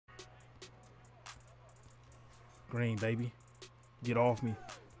Green, baby. Get off me.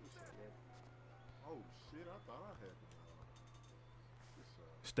 Oh shit, I thought I had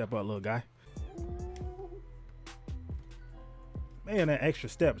Step up, little guy. Man, that extra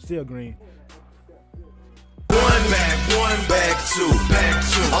step, still green. One back, two.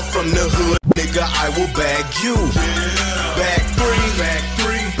 I'm from the hood, nigga, I will bag you. Back three,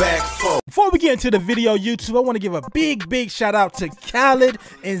 back four. Before we get into the video, YouTube, I want to give a big shout out to Khaled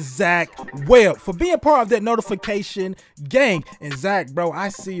and Zach Webb for being part of that notification gang. And Zach, bro, I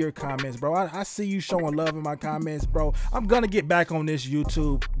see your comments, bro. I see you showing love in my comments, bro. I'm gonna get back on this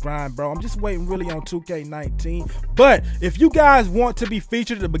YouTube grind, bro. I'm just waiting really on 2K19. But if you guys want to be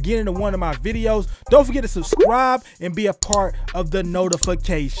featured at the beginning of one of my videos, don't forget to subscribe and be a part of the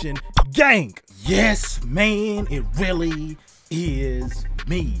notification gang. Yes, man, it really is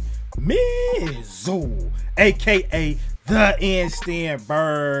me. Tmizzzle, aka the instant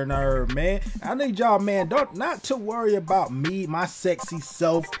burner, man. I need y'all, man, not to worry about me, my sexy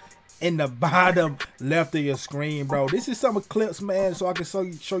self, in the bottom left of your screen, bro. This is some clips, man, so I can show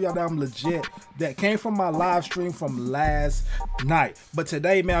y'all that I'm legit. That came from my live stream from last night. But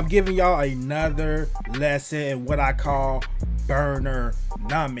today, man, I'm giving y'all another lesson in what I call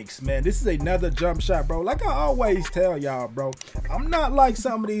burner-nomics, man. This is another jump shot, bro. Like I always tell y'all, bro, I'm not like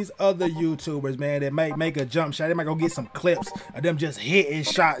some of these other YouTubers, man, that make a jump shot. They might go get some clips of them just hitting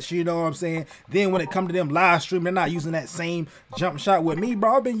shots, you know what I'm saying? Then when it comes to them live stream, they're not using that same jump shot with me,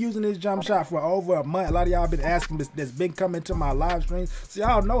 bro. I've been using this jump shot for over a month. A lot of y'all been asking this, that's been coming to my live streams, so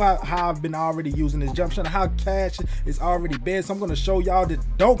y'all know how I've been already using this jump shot, how cash it's already been. So I'm gonna show y'all that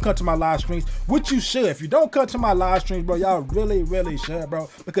don't come to my live streams, which you should. If you don't come to my live streams, bro, y'all really should, bro,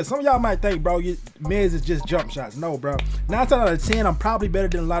 because some of y'all might think, bro, Miz is just jump shots. No, bro, 9 out of 10 I'm probably better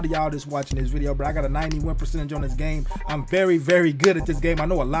than a lot of y'all that's watching this video, but I got a 91 percentage on this game. I'm very good at this game. I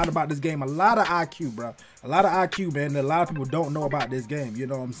know a lot about this game, a lot of IQ, bro, a lot of IQ, man, that a lot of people don't know about this game, you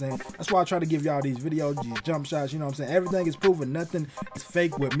know what I'm saying? That's why I try to give y'all these videos, these jump shots, you know what I'm saying? Everything is proven, nothing is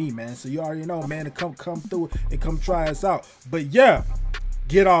fake with me, man. So you already know, man, to come through and come try us out. But yeah,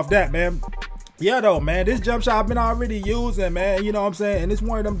 get off that, man. Yeah, though, man, this jump shot I've been already using, man, you know what I'm saying? And it's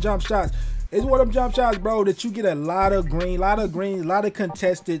one of them jump shots. It's one of them jump shots, bro, that you get a lot of green, a lot of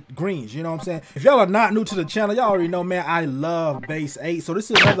contested greens, you know what I'm saying? If y'all are not new to the channel, y'all already know, man, I love base 8. So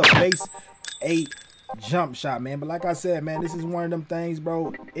this is another base 8 jump shot, man. But like I said, man, this is one of them things,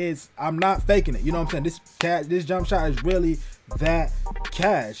 bro. I'm not faking it, you know what I'm saying? This jump shot is really that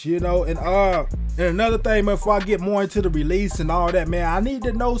cash, you know. And another thing, man, before I get more into the release and all that, man, I need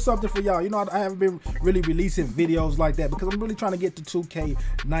to know something for y'all. You know, I haven't been really releasing videos like that because I'm really trying to get to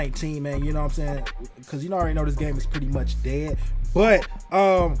 2K19, man, you know what I'm saying? Because you already know this game is pretty much dead. But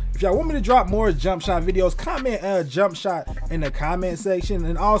if y'all want me to drop more jump shot videos, comment jump shot in the comment section.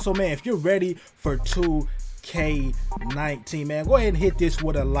 And also, man, if you're ready for 2K19, man, go ahead and hit this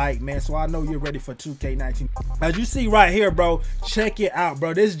with a like, man, so I know you're ready for 2K19. As you see right here, bro, check it out,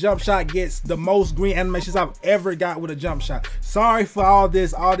 bro. This jump shot gets the most green animations I've ever got with a jump shot. Sorry for all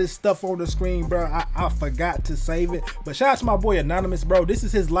this stuff on the screen, bro. I forgot to save it. But shout out to my boy Anonymous, bro. This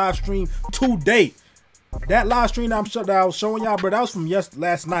is his live stream today. That live stream that I was showing y'all, bro, that was from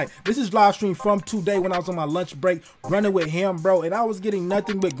last night. This is live stream from today when I was on my lunch break running with him, bro, and I was getting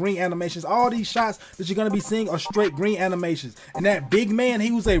nothing but green animations. All these shots that you're gonna be seeing are straight green animations. And that big man,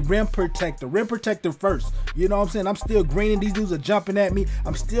 he was a rim protector first. You know what I'm saying? I'm still greening. These dudes are jumping at me.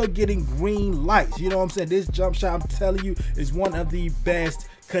 I'm still getting green lights. You know what I'm saying? This jump shot, I'm telling you, is one of the best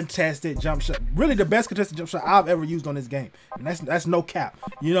contested jump shot, really the best contested jump shot I've ever used on this game, and that's no cap.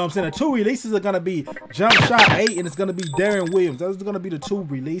 You know what I'm saying? The 2 releases are gonna be jump shot 8 and it's gonna be Darren Williams. Those are gonna be the 2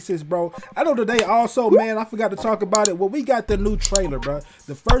 releases, bro. I know today also, man, I forgot to talk about it. Well, we got the new trailer, bro,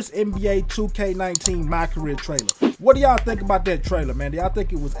 the first NBA 2K19 MyCAREER trailer. What do y'all think about that trailer, man? Do y'all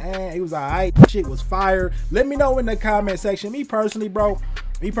think it was alright? Shit was fire? Let me know in the comment section. Me personally, bro,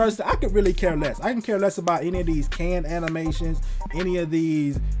 I could really care less. I can care less about any of these canned animations, any of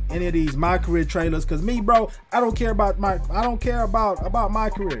these MyCAREER trailers, cause me, bro, I don't care about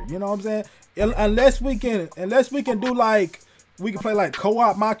MyCAREER. You know what I'm saying? Unless we can do like, we can play like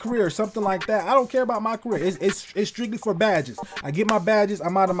co-op MyCAREER or something like that. I don't care about MyCAREER. It's strictly for badges. I get my badges,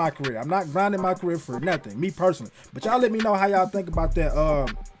 I'm out of MyCAREER. I'm not grinding MyCAREER for nothing, me personally. But y'all let me know how y'all think about that.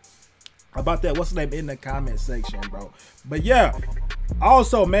 What's the name in the comment section, bro. But yeah,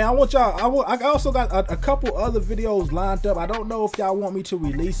 Also, man, I want y'all. I also got a couple other videos lined up. I don't know if y'all want me to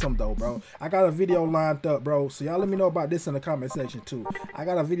release them though, bro. I got a video lined up, bro. So y'all let me know about this in the comment section too. I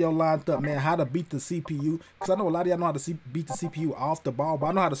got a video lined up, man, how to beat the CPU. Cause I know a lot of y'all know how to beat the CPU off the ball, but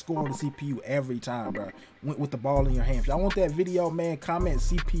I know how to score on the CPU every time, bro. With the ball in your hand. If y'all want that video, man, comment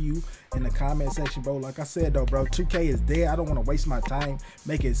CPU in the comment section, bro. Like I said though, bro, 2K is dead. I don't want to waste my time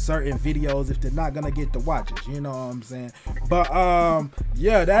making certain videos if they're not gonna get the watches. You know what I'm saying? But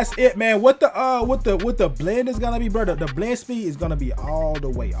yeah, that's it, man. What the blend is gonna be, bro? The blend speed is gonna be all the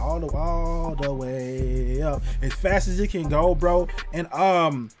way up, as fast as it can go, bro. And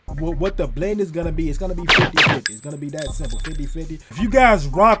what the blend is gonna be, it's gonna be 50-50. It's gonna be that simple, 50-50. If you guys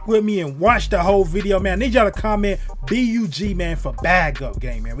rock with me and watch the whole video, man, I need y'all to comment BUG, man, for bag up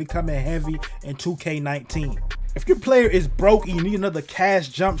game, man. We coming heavy in 2K19. If your player is broke and you need another cash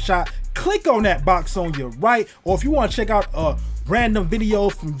jump shot, click on that box on your right. Or if you want to check out a random video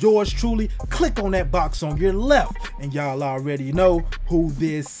from yours truly, click on that box on your left. And y'all already know who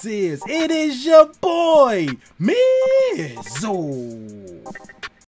this is. It is your boy, Tmizzzle.